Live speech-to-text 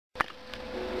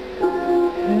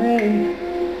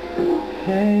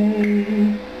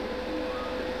Hey,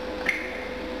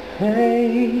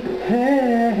 hey,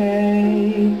 hey,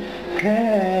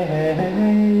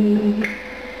 hey.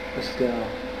 Let's go.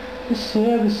 This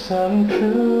here is some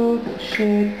true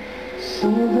shit.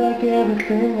 Seems like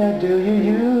everything I do you're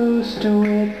used to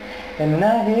it. And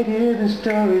I hate hearing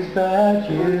stories about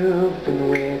you've been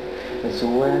with. And so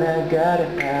when I gotta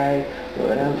hide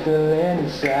what I'm feeling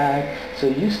inside, so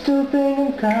you still think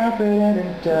I'm confident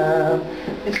and dumb.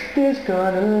 Is this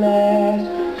gonna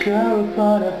last? You're up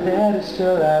on a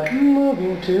pedestal, I'm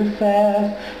moving too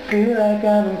fast. Feel like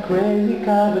I'm in crazy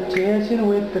competition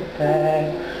with the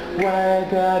past. Why I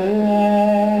gotta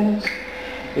ask?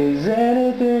 Is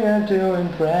anything I'm doing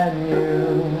brand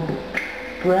new?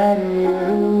 Brand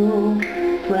new,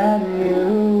 brand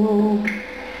new.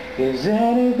 Is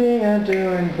anything I'm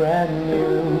doing brand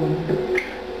new?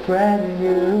 Brand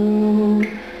new,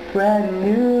 brand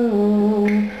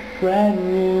new, brand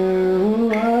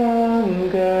new, oh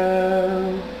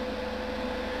girl.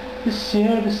 This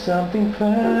year is something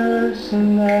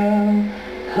personal.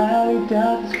 Highly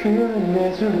doubt this feeling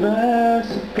is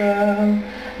reversible.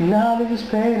 Knowledge is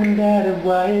pain and that is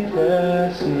why it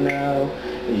hurts now.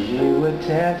 You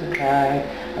attempt to hide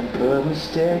and put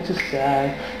mistakes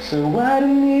aside, so I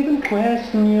don't even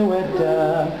question you at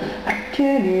all. I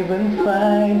can't even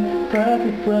find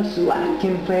perfect brush so I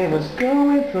can play what's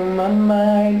going through my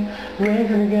mind.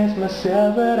 Racing against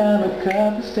myself, but I'm a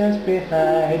couple steps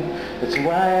behind. That's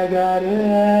why I gotta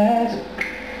ask,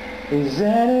 is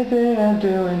anything I'm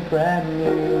doing brand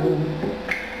new?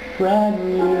 Brand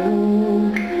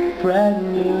new,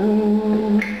 brand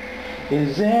new.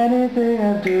 Is anything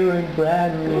I'm doing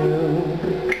brand new?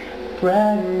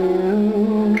 Brand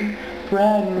new,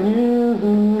 brand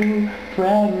new,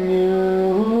 brand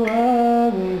new,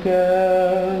 oh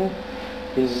girl.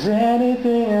 Is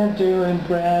anything I'm doing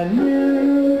brand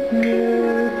new,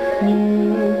 new,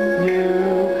 new,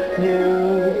 new,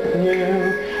 new,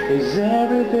 new? Is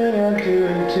everything I'm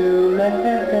doing too late,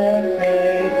 yeah?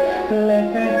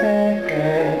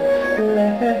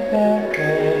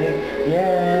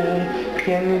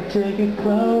 Can you take it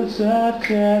close up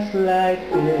just like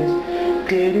this?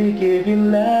 Did he give you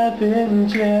loving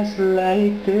just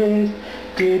like this?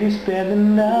 Did he spend the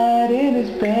night in his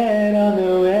bed on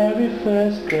the very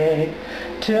first day?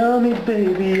 Tell me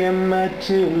baby, am I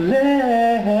too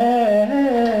late?